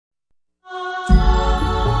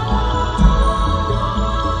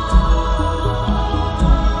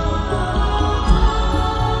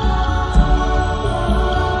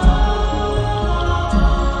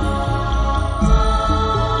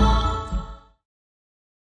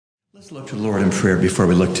Let's look to the Lord in prayer before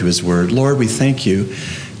we look to his word. Lord, we thank you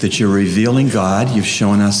that you're revealing God. You've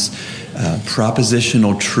shown us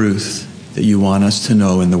propositional truth that you want us to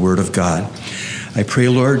know in the word of God. I pray,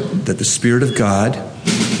 Lord, that the Spirit of God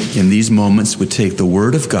in these moments would take the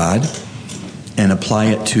word of God and apply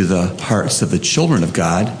it to the hearts of the children of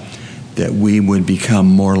God, that we would become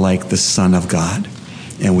more like the Son of God.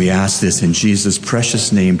 And we ask this in Jesus'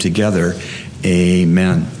 precious name together.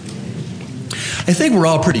 Amen. I think we're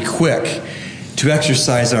all pretty quick to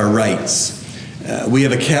exercise our rights. We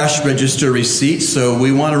have a cash register receipt, so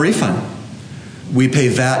we want a refund. We pay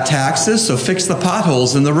VAT taxes, so fix the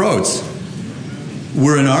potholes in the roads.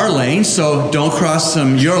 We're in our lane, so don't cross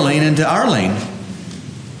from your lane into our lane.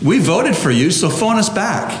 We voted for you, so phone us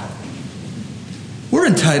back. We're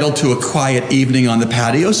entitled to a quiet evening on the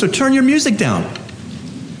patio, so turn your music down.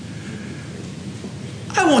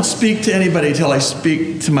 I won't speak to anybody until I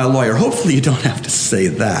speak to my lawyer. Hopefully you don't have to say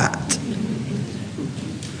that.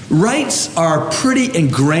 Rights are pretty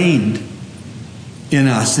ingrained in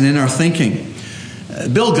us and in our thinking.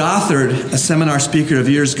 Bill Gothard, a seminar speaker of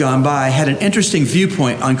years gone by, had an interesting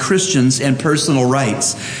viewpoint on Christians and personal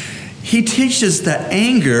rights. He teaches that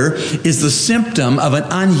anger is the symptom of an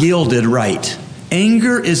unyielded right.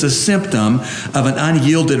 Anger is a symptom of an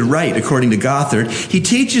unyielded right, according to Gothard. He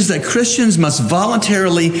teaches that Christians must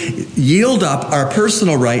voluntarily yield up our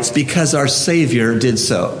personal rights because our Savior did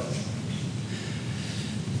so.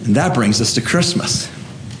 And that brings us to Christmas.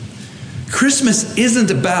 Christmas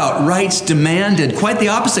isn't about rights demanded. Quite the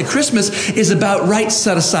opposite. Christmas is about rights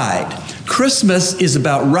set aside. Christmas is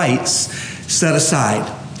about rights set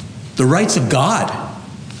aside. The rights of God,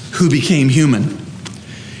 who became human.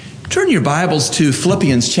 Turn your Bibles to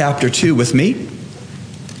Philippians chapter 2 with me.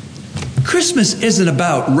 Christmas isn't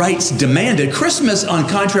about rights demanded. Christmas, on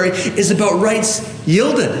contrary, is about rights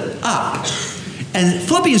yielded up. And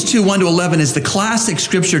Philippians 2, 1-11 is the classic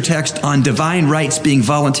scripture text on divine rights being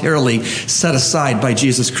voluntarily set aside by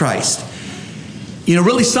Jesus Christ. You know,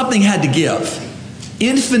 really something had to give.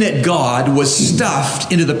 Infinite God was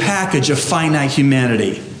stuffed into the package of finite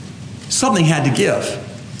humanity. Something had to give.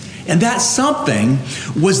 And that something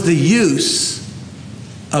was the use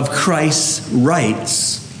of Christ's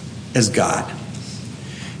rights as God.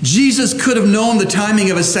 Jesus could have known the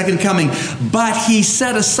timing of his second coming, but he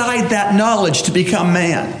set aside that knowledge to become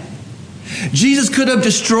man. Jesus could have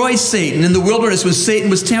destroyed Satan in the wilderness when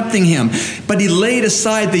Satan was tempting him, but he laid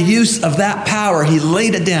aside the use of that power. He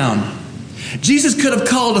laid it down. Jesus could have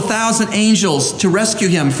called 1,000 angels to rescue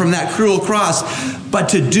him from that cruel cross, but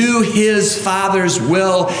to do his Father's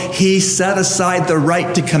will, he set aside the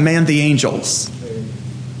right to command the angels.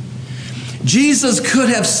 Jesus could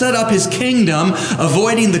have set up his kingdom,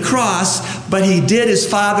 avoiding the cross, but he did his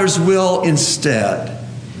Father's will instead.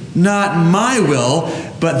 Not my will,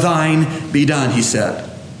 but thine be done, he said.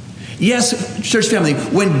 Yes, church family,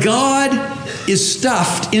 when God is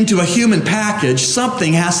stuffed into a human package,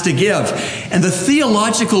 something has to give. And the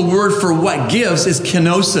theological word for what gives is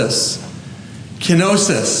kenosis.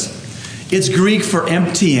 Kenosis. It's Greek for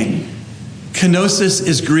emptying. Kenosis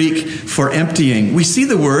is Greek for emptying. We see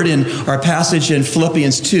the word in our passage in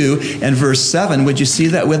Philippians 2 and verse 7. Would you see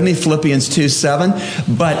that with me? Philippians 2, 7.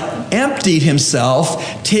 But emptied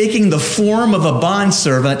himself, taking the form of a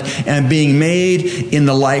bondservant and being made in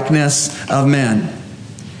the likeness of men.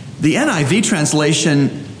 The NIV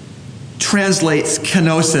translation translates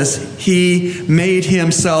kenosis, he made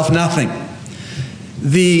himself nothing.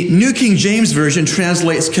 The New King James Version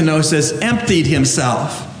translates kenosis, emptied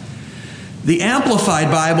himself. The Amplified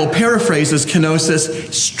Bible paraphrases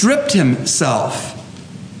kenosis, stripped himself.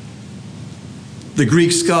 The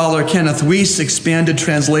Greek scholar Kenneth Weiss' expanded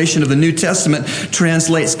translation of the New Testament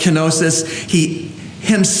translates kenosis,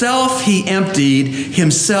 himself he emptied,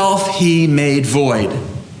 himself he made void.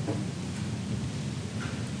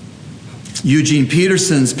 Eugene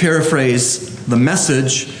Peterson's paraphrase, The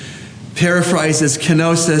Message, paraphrases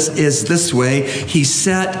kenosis is this way: he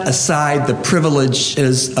set aside the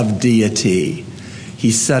privileges of deity.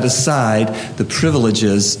 He set aside the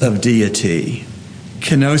privileges of deity.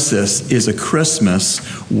 Kenosis is a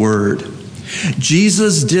Christmas word.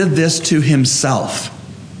 Jesus did this to himself.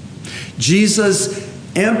 Jesus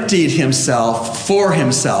emptied himself for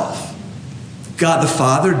himself. God the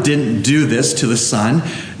Father didn't do this to the Son.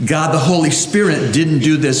 God the Holy Spirit didn't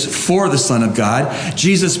do this for the Son of God.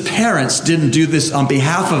 Jesus' parents didn't do this on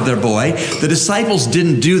behalf of their boy. The disciples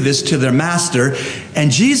didn't do this to their master. And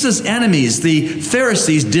Jesus' enemies, the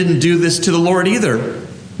Pharisees, didn't do this to the Lord either.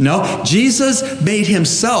 No, Jesus made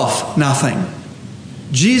himself nothing.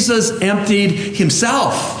 Jesus emptied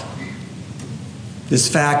himself.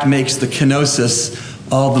 This fact makes the kenosis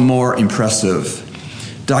all the more impressive.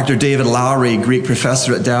 Dr. David Lowry, Greek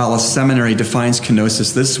professor at Dallas Seminary, defines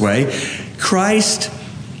kenosis this way: Christ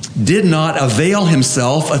did not avail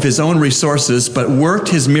himself of his own resources, but worked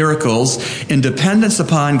his miracles in dependence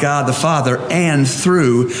upon God the Father and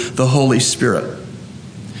through the Holy Spirit.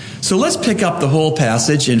 So let's pick up the whole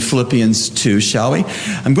passage in Philippians 2, shall we?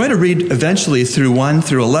 I'm going to read eventually through 1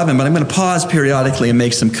 through 11, but I'm going to pause periodically and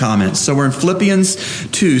make some comments. So we're in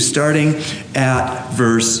Philippians 2, starting at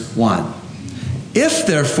verse 1. If,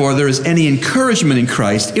 therefore, there is any encouragement in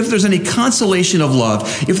Christ, if there's any consolation of love,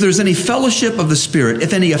 if there's any fellowship of the Spirit,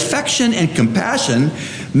 if any affection and compassion,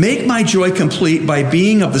 make my joy complete by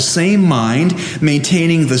being of the same mind,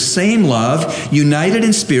 maintaining the same love, united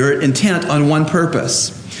in spirit, intent on one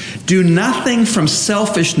purpose. Do nothing from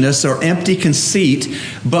selfishness or empty conceit,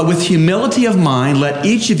 but with humility of mind, let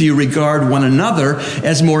each of you regard one another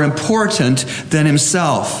as more important than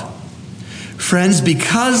himself. Friends,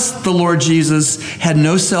 because the Lord Jesus had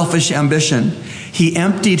no selfish ambition, he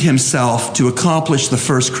emptied himself to accomplish the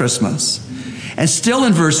first Christmas. And still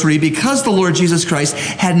in verse 3, because the Lord Jesus Christ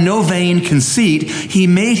had no vain conceit, he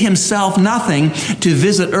made himself nothing to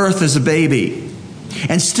visit earth as a baby.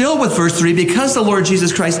 And still with verse 3, because the Lord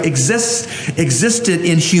Jesus Christ existed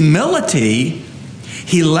in humility,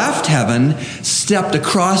 he left heaven, stepped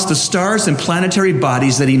across the stars and planetary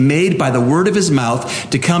bodies that he made by the word of his mouth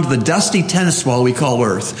to come to the dusty tennis ball we call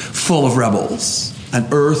earth, full of rebels. An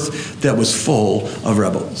earth that was full of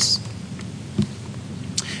rebels.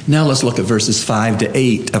 Now let's look at verses 5 to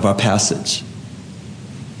 8 of our passage.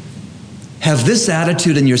 Have this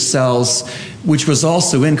attitude in yourselves, which was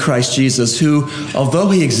also in Christ Jesus, who, although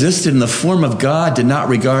he existed in the form of God, did not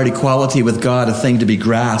regard equality with God a thing to be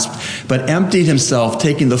grasped, but emptied himself,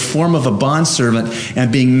 taking the form of a bondservant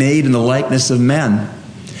and being made in the likeness of men.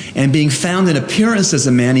 And being found in appearance as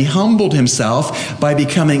a man, he humbled himself by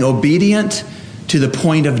becoming obedient to the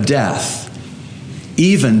point of death,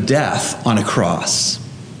 even death on a cross.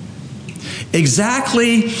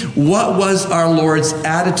 Exactly what was our Lord's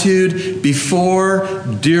attitude before,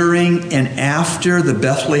 during, and after the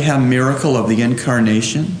Bethlehem miracle of the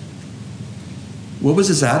incarnation? What was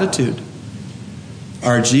his attitude?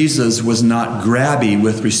 Our Jesus was not grabby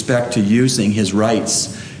with respect to using his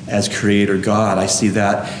rights as Creator God. I see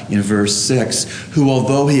that in verse 6. Who,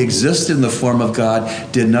 although he existed in the form of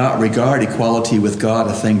God, did not regard equality with God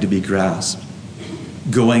a thing to be grasped.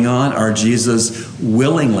 Going on, our Jesus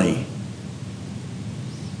willingly,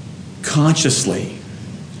 consciously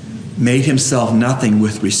made himself nothing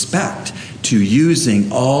with respect to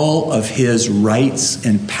using all of his rights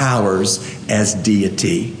and powers as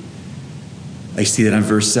deity. I see that in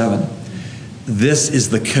verse 7. This is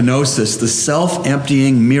the kenosis, the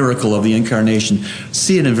self-emptying miracle of the incarnation.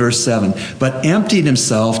 See it in verse 7. But emptied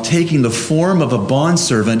himself, taking the form of a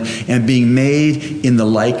bondservant and being made in the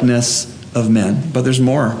likeness of men. But there's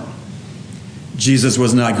more. Jesus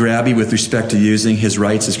was not grabby with respect to using his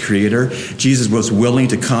rights as creator. Jesus was willing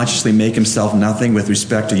to consciously make himself nothing with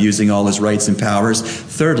respect to using all his rights and powers.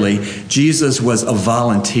 Thirdly, Jesus was a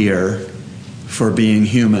volunteer for being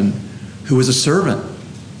human, who was a servant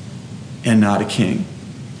and not a king.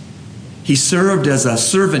 He served as a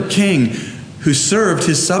servant king who served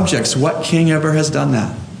his subjects. What king ever has done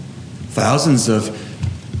that? Thousands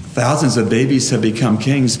of babies have become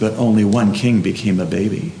kings, but only one king became a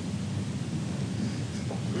baby.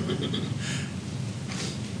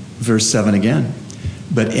 Verse 7 again.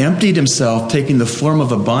 But emptied himself, taking the form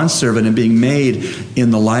of a bondservant and being made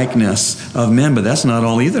in the likeness of men. But that's not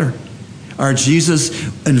all either. Our Jesus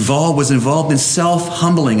was involved in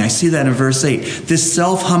self-humbling. I see that in verse 8. This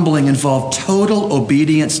self-humbling involved total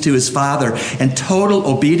obedience to his Father. And total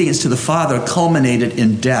obedience to the Father culminated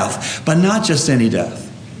in death. But not just any death.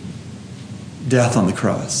 Death on the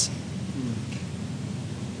cross.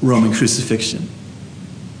 Roman crucifixion.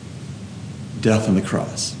 Death on the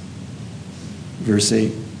cross. Verse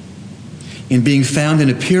 8. In being found in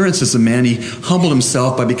appearance as a man, he humbled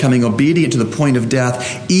himself by becoming obedient to the point of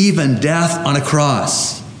death, even death on a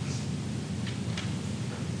cross.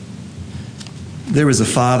 There was a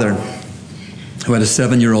father who had a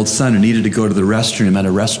 7-year-old son who needed to go to the restroom at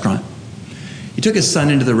a restaurant. He took his son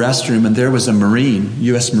into the restroom, and there was a Marine,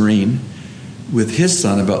 U.S. Marine, with his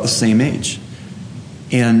son about the same age.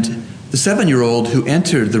 And the 7-year-old who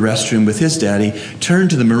entered the restroom with his daddy turned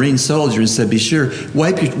to the Marine soldier and said, be sure,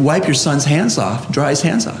 wipe your son's hands off, dry his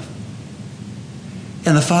hands off.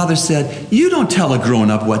 And the father said, you don't tell a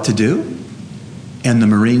grown-up what to do. And the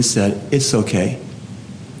Marine said, it's okay.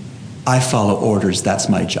 I follow orders, that's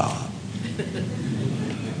my job.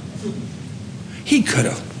 He could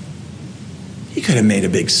have made a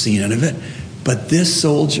big scene out of it, But this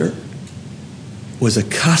soldier was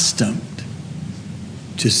accustomed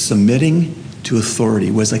to submitting to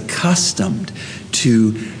authority, was accustomed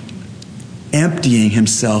to emptying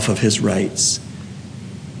himself of his rights.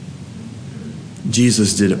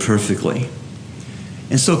 Jesus did it perfectly.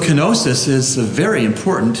 And so kenosis is a very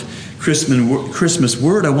important Christmas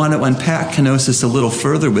word. I want to unpack kenosis a little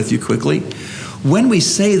further with you quickly. When we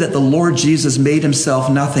say that the Lord Jesus made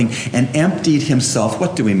himself nothing and emptied himself,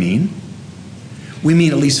 what do we mean? We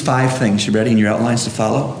mean at least 5 things. You ready in your outlines to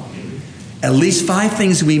follow? At least 5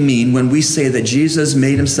 things we mean when we say that Jesus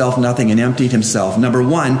made himself nothing and emptied himself. Number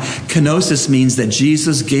 1, kenosis means that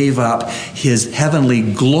Jesus gave up his heavenly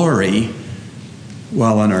glory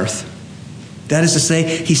while on earth. That is to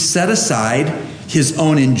say, he set aside his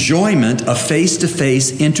own enjoyment of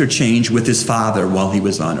face-to-face interchange with his Father while he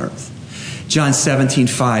was on earth. John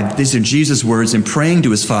 17:5, these are Jesus' words in praying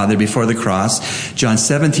to his Father before the cross. John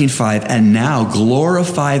 17:5, and now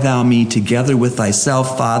glorify thou me together with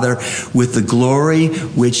thyself, Father, with the glory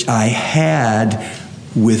which I had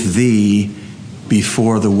with thee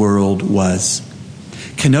before the world was.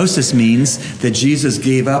 Kenosis means that Jesus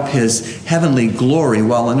gave up his heavenly glory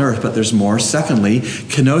while on earth, but there's more. Secondly,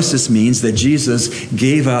 kenosis means that Jesus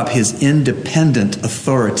gave up his independent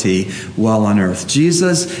authority while on earth.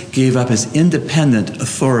 Jesus gave up his independent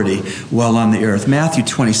authority while on the earth. Matthew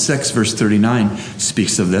 26, verse 39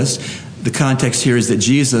 speaks of this. The context here is that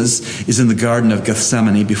Jesus is in the Garden of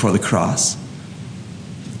Gethsemane before the cross.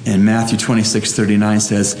 And Matthew 26:39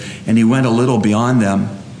 says, and he went a little beyond them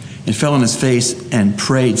and fell on his face and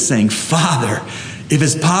prayed, saying, Father, if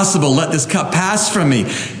it's possible, let this cup pass from me.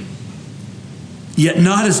 Yet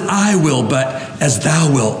not as I will, but as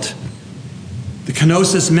thou wilt. The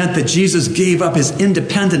kenosis meant that Jesus gave up his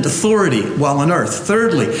independent authority while on earth.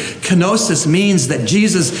 Thirdly, kenosis means that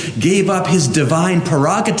Jesus gave up his divine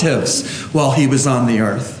prerogatives while he was on the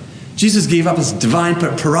earth. Jesus gave up his divine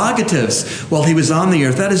prerogatives while he was on the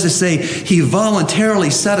earth. That is to say, he voluntarily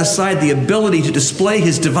set aside the ability to display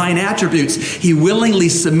his divine attributes. He willingly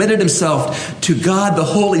submitted himself to God the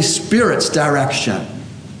Holy Spirit's direction.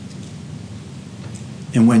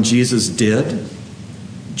 And when Jesus did,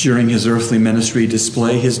 during his earthly ministry,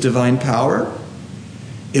 display his divine power,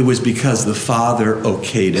 it was because the Father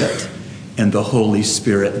okayed it and the Holy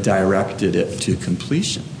Spirit directed it to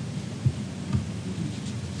completion.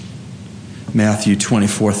 Matthew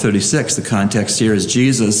 24:36, the context here is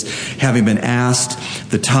Jesus, having been asked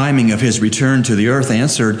the timing of his return to the earth,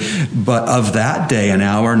 answered, but of that day and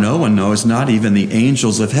hour no one knows, not even the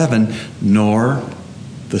angels of heaven, nor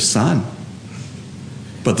the Son,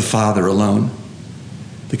 but the Father alone.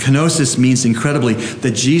 The kenosis means incredibly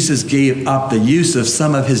that Jesus gave up the use of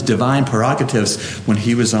some of his divine prerogatives when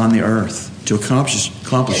he was on the earth to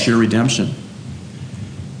accomplish your redemption,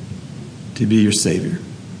 to be your Savior.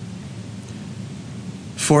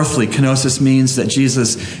 Fourthly, kenosis means that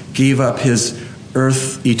Jesus gave up his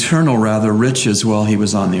eternal riches while he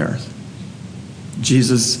was on the earth.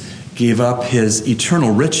 Jesus gave up his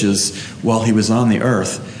eternal riches while he was on the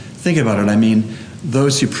earth. Think about it. I mean,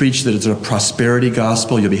 those who preach that it's a prosperity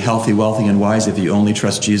gospel, you'll be healthy, wealthy, and wise if you only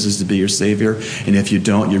trust Jesus to be your Savior, and if you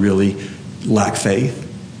don't, you really lack faith.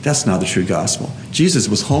 That's not the true gospel. Jesus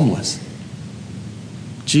was homeless.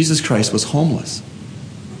 Jesus Christ was homeless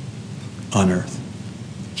on earth.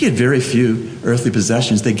 He had very few earthly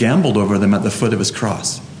possessions. They gambled over them at the foot of his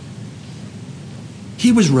cross.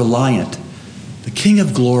 He was reliant. The King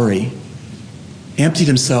of Glory emptied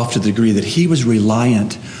himself to the degree that he was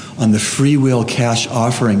reliant on the free will cash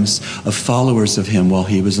offerings of followers of him while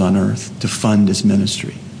he was on earth to fund his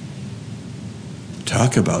ministry.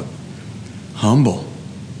 Talk about humble.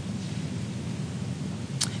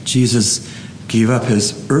 Jesus gave up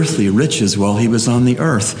his earthly riches while he was on the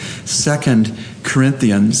earth. 2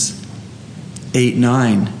 Corinthians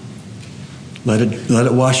 8:9. Let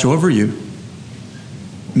it wash over you.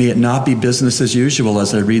 May it not be business as usual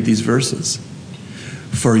as I read these verses.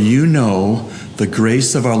 For you know the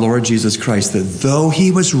grace of our Lord Jesus Christ, that though he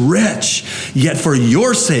was rich, yet for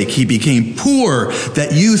your sake he became poor,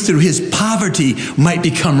 that you through his poverty might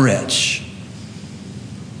become rich.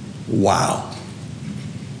 Wow.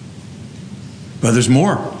 But there's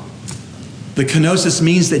more. The kenosis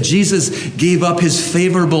means that Jesus gave up his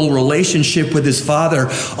favorable relationship with his Father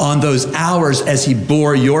on those hours as he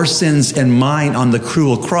bore your sins and mine on the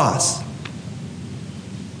cruel cross.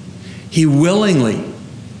 He willingly,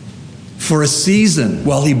 for a season,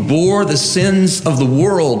 while he bore the sins of the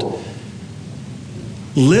world,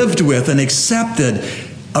 lived with and accepted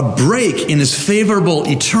a break in his favorable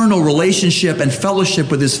eternal relationship and fellowship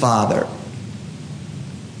with his Father.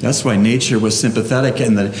 That's why nature was sympathetic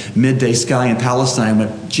and the midday sky in Palestine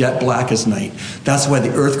went jet black as night. That's why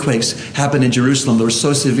the earthquakes happened in Jerusalem. They were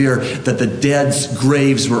so severe that the dead's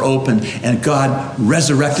graves were opened and God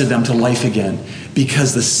resurrected them to life again.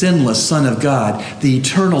 Because the sinless Son of God, the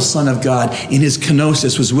eternal Son of God, in his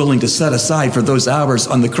kenosis was willing to set aside for those hours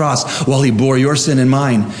on the cross while he bore your sin and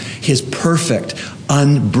mine, his perfect,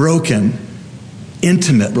 unbroken,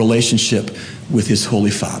 intimate relationship with his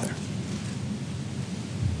Holy Father.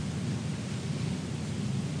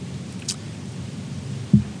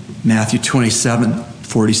 Matthew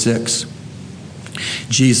 27:46.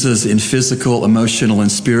 Jesus, in physical, emotional,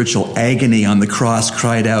 and spiritual agony on the cross,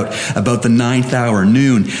 cried out about the 9th hour,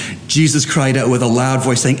 noon. Jesus cried out with a loud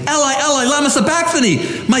voice, saying, Eli, Eli, lama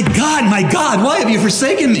sabachthani? My God, why have you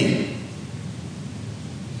forsaken me?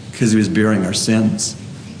 Because he was bearing our sins.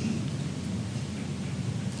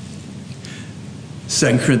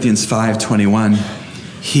 2 Corinthians 5:21.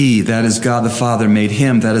 He, that is God the Father, made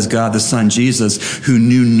him, that is God the Son, Jesus, who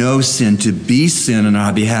knew no sin, to be sin on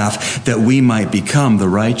our behalf, that we might become the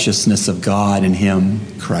righteousness of God in him,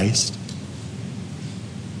 Christ.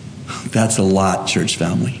 That's a lot, church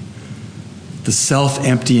family. The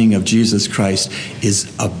self-emptying of Jesus Christ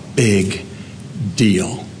is a big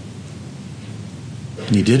deal.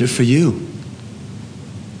 And he did it for you.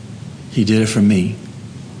 He did it for me.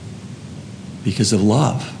 Because of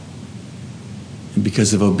love. And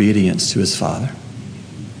because of obedience to his Father.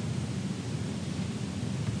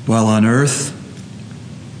 While on earth,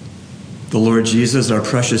 the Lord Jesus, our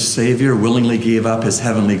precious Savior, willingly gave up his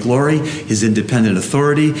heavenly glory, his independent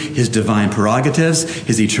authority, his divine prerogatives,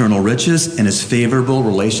 his eternal riches, and his favorable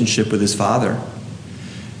relationship with his Father.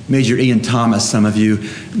 Major Ian Thomas, some of you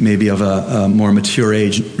maybe of a more mature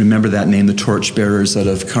age, remember that name, the torchbearers out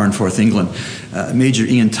of Carnforth, England. Major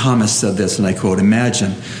Ian Thomas said this, and I quote,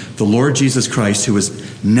 imagine the Lord Jesus Christ, who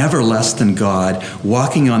was never less than God,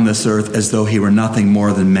 walking on this earth as though he were nothing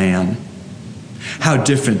more than man. How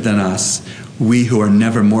different than us, we who are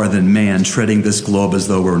never more than man, treading this globe as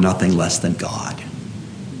though we're nothing less than God.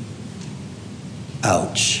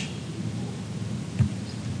 Ouch.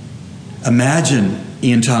 Imagine,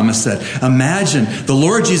 Ian Thomas said, imagine the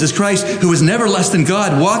Lord Jesus Christ, who was never less than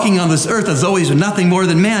God, walking on this earth as though he was nothing more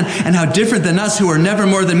than man, and how different than us who are never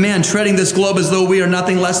more than man, treading this globe as though we are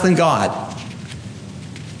nothing less than God.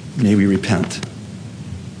 May we repent.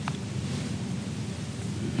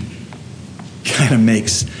 Kind of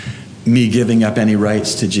makes me giving up any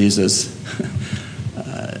rights to Jesus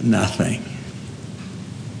nothing.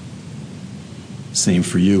 Same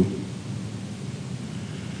for you.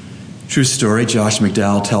 True story, Josh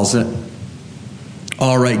McDowell tells it.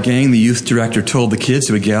 All right, gang, the youth director told the kids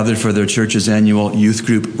who had gathered for their church's annual youth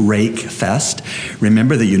group Rake Fest,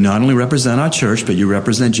 remember that you not only represent our church, but you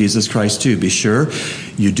represent Jesus Christ too. Be sure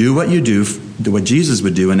you do what what Jesus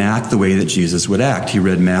would do, and act the way that Jesus would act. He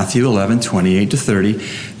read Matthew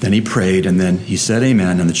 11:28-30, then he prayed, and then he said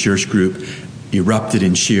amen, and the church group erupted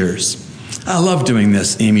in cheers. I love doing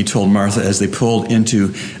this, Amy told Martha as they pulled in their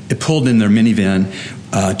minivan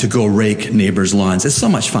to go rake neighbors' lawns. It's so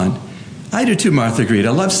much fun. I do too, Martha agreed.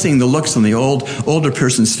 I love seeing the looks on the older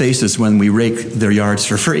person's faces when we rake their yards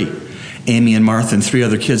for free. Amy and Martha and 3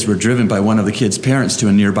 other kids were driven by one of the kids' parents to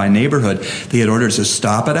a nearby neighborhood. They had ordered to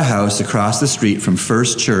stop at a house across the street from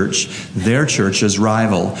First Church, their church's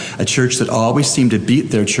rival, a church that always seemed to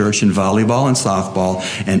beat their church in volleyball and softball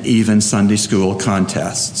and even Sunday school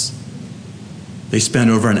contests. They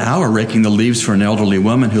spent over an hour raking the leaves for an elderly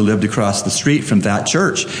woman who lived across the street from that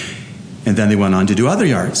church. And then they went on to do other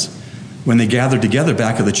yards. When they gathered together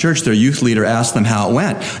back at the church, their youth leader asked them how it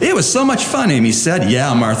went. It was so much fun, Amy said.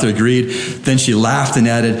 Yeah, Martha agreed. Then she laughed and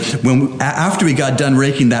added, after we got done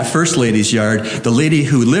raking that first lady's yard, the lady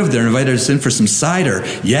who lived there invited us in for some cider.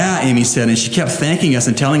 Yeah, Amy said, and she kept thanking us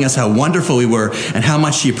and telling us how wonderful we were and how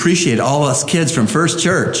much she appreciated all us kids from First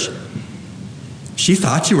Church. She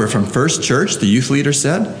thought you were from First Church, the youth leader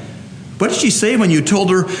said. What did she say when you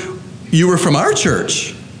told her you were from our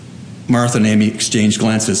church? Martha and Amy exchanged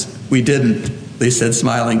glances. We didn't, they said,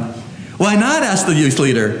 smiling. Why not? Asked the youth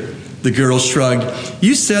leader. The girls shrugged.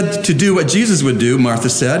 You said to do what Jesus would do, Martha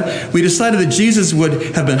said. We decided that Jesus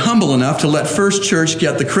would have been humble enough to let First Church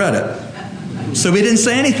get the credit. So we didn't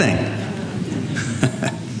say anything.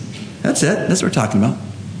 That's it. That's what we're talking about.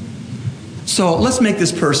 So let's make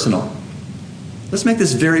this personal. Let's make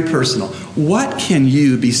this very personal. What can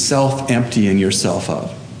you be self-emptying yourself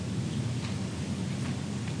of?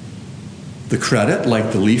 The credit,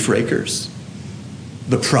 like the leaf rakers?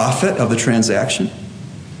 The profit of the transaction?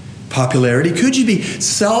 Popularity? Could you be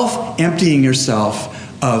self-emptying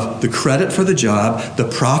yourself of the credit for the job, the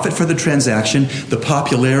profit for the transaction, the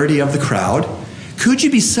popularity of the crowd? Could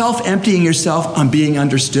you be self-emptying yourself on being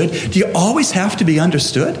understood? Do you always have to be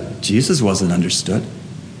understood? Jesus wasn't understood.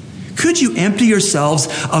 Could you empty yourselves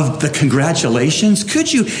of the congratulations?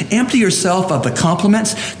 Could you empty yourself of the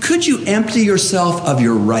compliments? Could you empty yourself of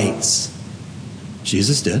your rights?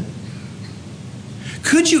 Jesus did.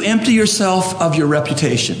 Could you empty yourself of your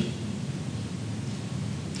reputation?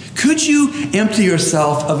 Could you empty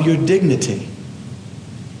yourself of your dignity?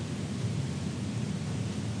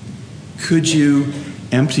 Could you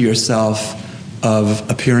empty yourself of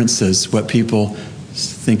appearances, what people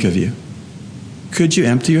think of you? Could you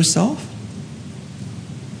empty yourself?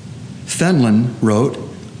 Fenelon wrote,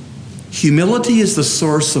 "Humility is the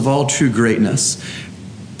source of all true greatness.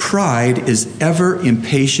 Pride is ever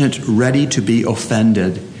impatient, ready to be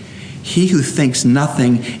offended. He who thinks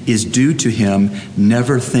nothing is due to him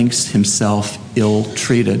never thinks himself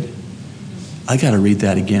ill-treated." I got to read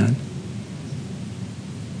that again.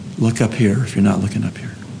 Look up here if you're not looking up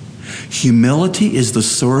here. Humility is the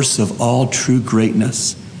source of all true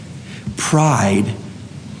greatness. Pride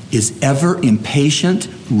is ever impatient,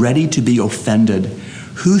 ready to be offended.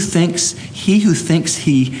 He who thinks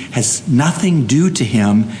he has nothing due to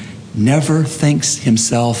him never thinks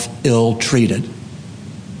himself ill-treated.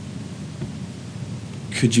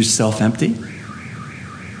 Could you self-empty?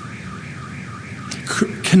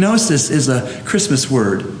 Kenosis is a Christmas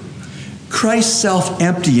word. Christ's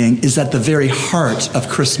self-emptying is at the very heart of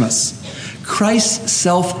Christmas. Christ's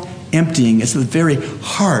self-emptying is at the very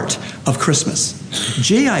heart of Christmas.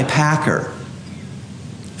 J.I. Packer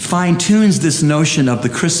fine-tunes this notion of the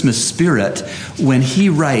Christmas spirit when he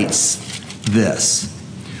writes this: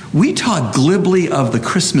 "We talk glibly of the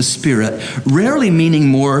Christmas spirit, rarely meaning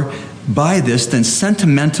more by this than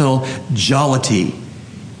sentimental jollity.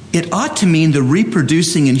 It ought to mean the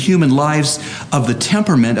reproducing in human lives of the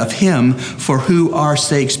temperament of him for who our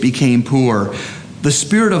sakes became poor. The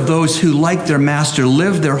spirit of those who, like their master,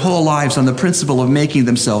 live their whole lives on the principle of making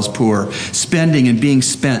themselves poor, spending and being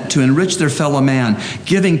spent to enrich their fellow man,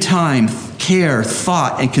 giving time, care,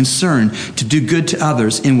 thought, and concern to do good to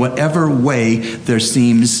others in whatever way there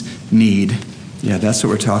seems need." Yeah, that's what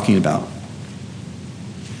we're talking about.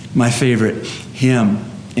 My favorite hymn,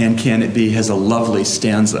 "And Can It Be," has a lovely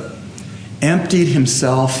stanza. "Emptied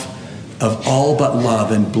himself of all but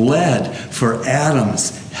love and bled for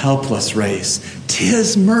Adam's helpless race.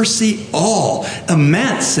 'Tis mercy all,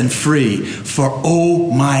 immense and free, for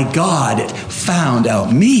oh my God, it found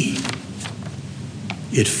out me.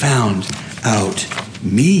 It found out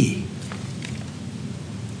me."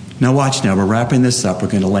 Now watch now, we're wrapping this up. We're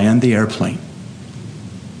going to land the airplane.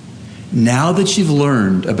 Now that you've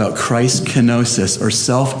learned about Christ's kenosis, or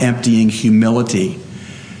self-emptying humility,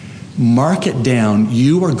 mark it down.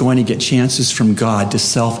 You are going to get chances from God to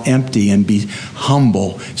self-empty and be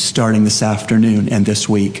humble starting this afternoon and this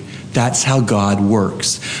week. That's how God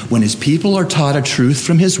works. When his people are taught a truth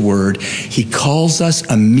from his word, he calls us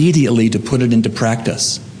immediately to put it into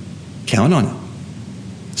practice. Count on it.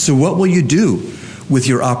 So what will you do with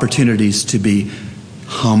your opportunities to be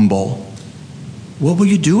humble? What will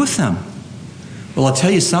you do with them? Well, I'll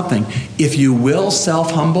tell you something. If you will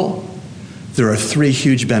self-humble, there are 3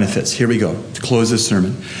 huge benefits. Here we go, to close this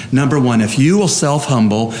sermon. Number 1, if you will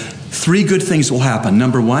self-humble, 3 good things will happen.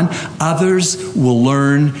 Number 1, others will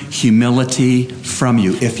learn humility from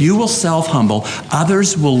you. If you will self-humble,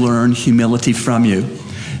 others will learn humility from you.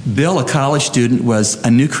 Bill, a college student, was a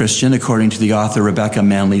new Christian, according to the author Rebecca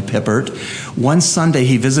Manley Pippert. One Sunday,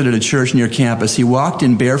 he visited a church near campus. He walked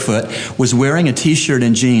in barefoot, was wearing a t-shirt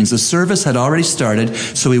and jeans. The service had already started,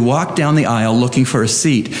 so he walked down the aisle looking for a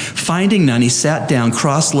seat. Finding none, he sat down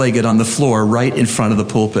cross-legged on the floor right in front of the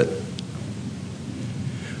pulpit.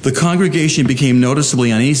 The congregation became noticeably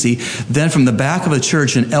uneasy. Then from the back of the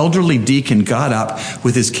church, an elderly deacon got up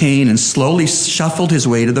with his cane and slowly shuffled his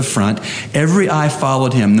way to the front. Every eye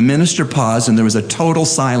followed him. The minister paused, and there was a total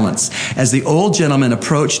silence. As the old gentleman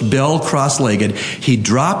approached Bill cross-legged, he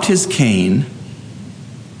dropped his cane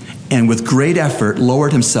and with great effort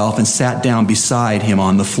lowered himself and sat down beside him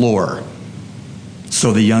on the floor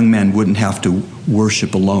so the young men wouldn't have to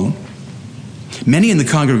worship alone. Many in the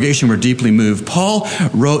congregation were deeply moved. Paul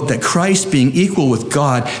wrote that Christ, being equal with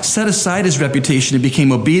God, set aside his reputation and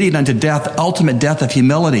became obedient unto death, ultimate death of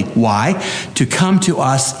humility. Why? To come to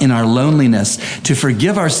us in our loneliness, to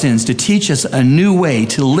forgive our sins, to teach us a new way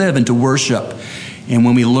to live and to worship. And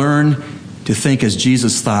when we learn to think as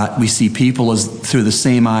Jesus thought, we see people as through the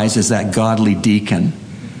same eyes as that godly deacon.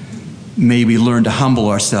 may we learn to humble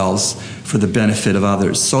ourselves for the benefit of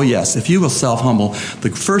others. So yes, if you will self-humble, the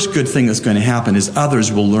first good thing that's going to happen is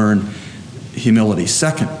others will learn humility.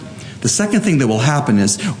 The second thing that will happen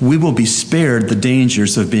is we will be spared the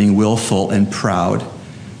dangers of being willful and proud.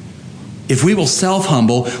 If we will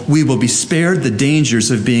self-humble, we will be spared the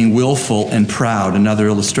dangers of being willful and proud. Another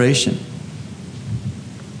illustration.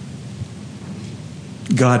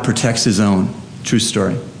 God protects his own. True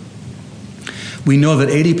story. We know that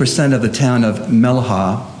 80% of the town of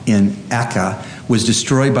Melha in Akka was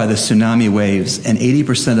destroyed by the tsunami waves, and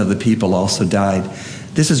 80% of the people also died.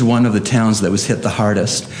 This is one of the towns that was hit the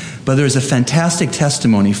hardest. But there's a fantastic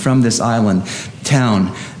testimony from this island town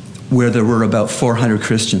where there were about 400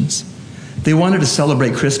 Christians. They wanted to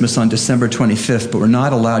celebrate Christmas on December 25th, but were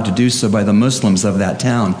not allowed to do so by the Muslims of that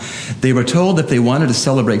town. They were told that if they wanted to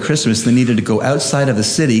celebrate Christmas, they needed to go outside of the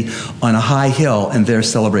city on a high hill and there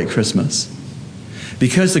celebrate Christmas.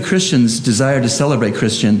 Because the Christians desired to celebrate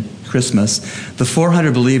Christmas, the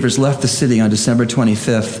 400 believers left the city on December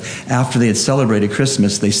 25th. After they had celebrated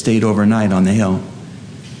Christmas, they stayed overnight on the hill.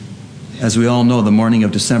 As we all know, the morning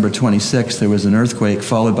of December 26th, there was an earthquake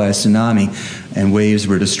followed by a tsunami, and waves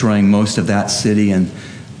were destroying most of that city and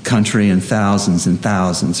country, and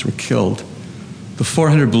thousands were killed. The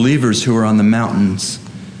 400 believers who were on the mountains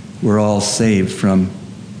were all saved from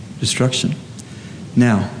destruction.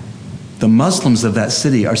 Now, the Muslims of that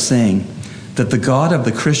city are saying that the God of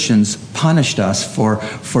the Christians punished us for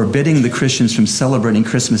forbidding the Christians from celebrating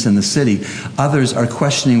Christmas in the city. Others are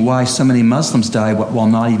questioning why so many Muslims died while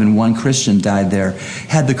not even one Christian died there.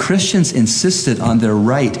 Had the Christians insisted on their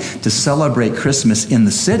right to celebrate Christmas in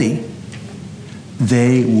the city,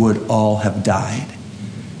 they would all have died.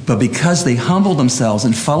 But because they humbled themselves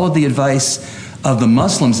and followed the advice of the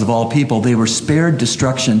Muslims of all people, they were spared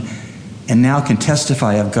destruction and now can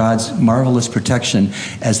testify of God's marvelous protection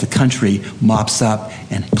as the country mops up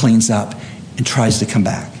and cleans up and tries to come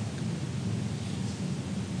back.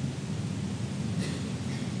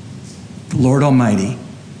 The Lord Almighty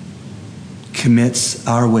commits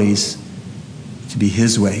our ways to be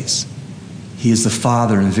his ways. He is the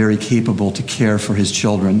Father and very capable to care for his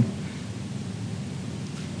children.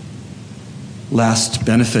 Last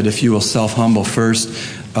benefit, if you will self-humble.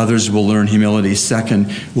 First, others will learn humility. Second,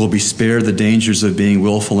 will be spared the dangers of being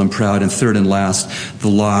willful and proud. And third and last, the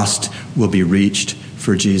lost will be reached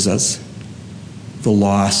for Jesus. The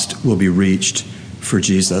lost will be reached for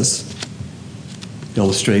Jesus.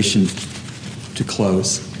 Illustration to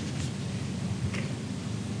close.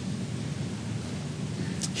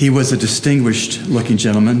 He was a distinguished-looking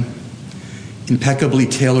gentleman. Impeccably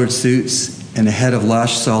tailored suits and a head of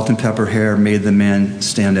lush salt and pepper hair made the man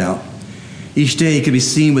stand out. Each day he could be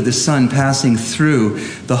seen with his son passing through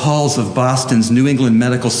the halls of Boston's New England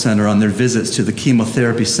Medical Center on their visits to the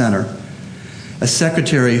chemotherapy center. A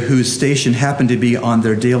secretary whose station happened to be on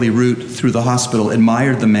their daily route through the hospital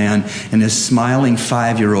admired the man and his smiling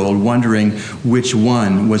 5-year-old, wondering which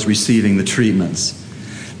one was receiving the treatments.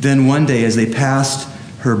 Then one day as they passed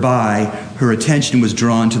her by, her attention was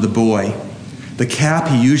drawn to the boy. The cap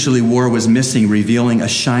he usually wore was missing, revealing a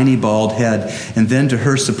shiny bald head. And then to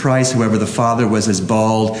her surprise, however, the father was as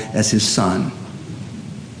bald as his son.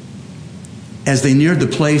 As they neared the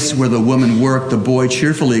place where the woman worked, the boy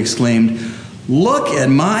cheerfully exclaimed, "Look at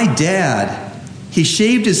my dad. He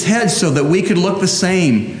shaved his head so that we could look the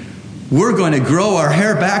same. We're going to grow our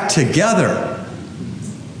hair back together."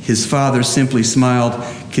 His father simply smiled,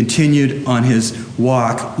 continued on his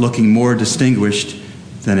walk, looking more distinguished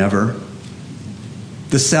than ever.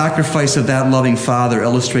 The sacrifice of that loving father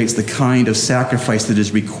illustrates the kind of sacrifice that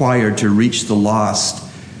is required to reach the lost,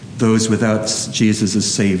 those without Jesus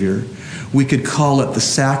as Savior. We could call it the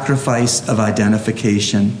sacrifice of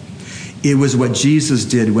identification. It was what Jesus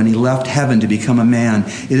did when he left heaven to become a man.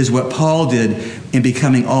 It is what Paul did in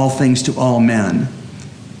becoming all things to all men.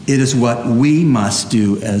 It is what we must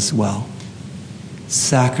do as well.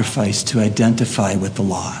 Sacrifice to identify with the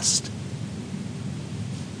lost.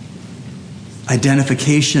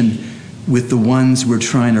 Identification with the ones we're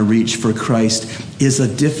trying to reach for Christ is a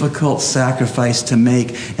difficult sacrifice to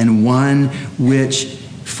make, and one which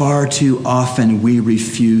far too often we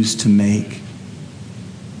refuse to make.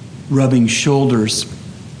 Rubbing shoulders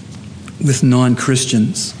with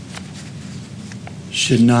non-Christians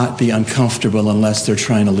should not be uncomfortable unless they're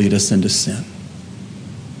trying to lead us into sin.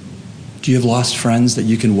 Do you have lost friends that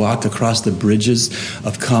you can walk across the bridges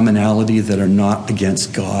of commonality that are not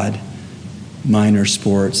against God? Minor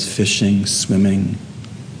sports, fishing, swimming,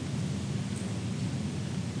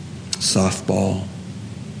 softball,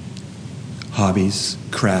 hobbies,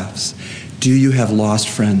 crafts. Do you have lost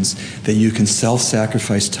friends that you can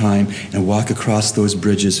self-sacrifice time and walk across those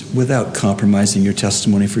bridges without compromising your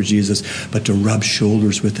testimony for Jesus, but to rub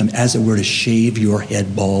shoulders with them, as it were, to shave your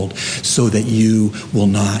head bald so that you will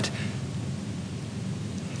not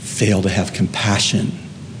fail to have compassion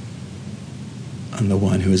on the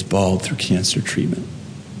one who is bald through cancer treatment?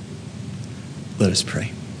 Let us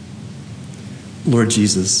pray. Lord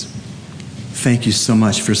Jesus, thank you so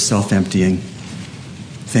much for self-emptying.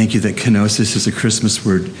 Thank you that kenosis is a Christmas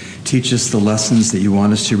word. Teach us the lessons that you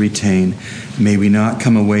want us to retain. May we not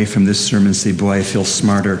come away from this sermon and say, boy, I feel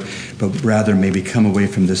smarter, but rather may we come away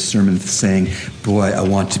from this sermon saying, boy, I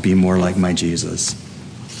want to be more like my Jesus.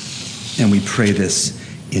 And we pray this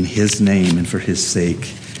in his name and for his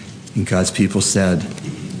sake. And God's people said,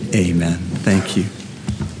 amen. Thank you.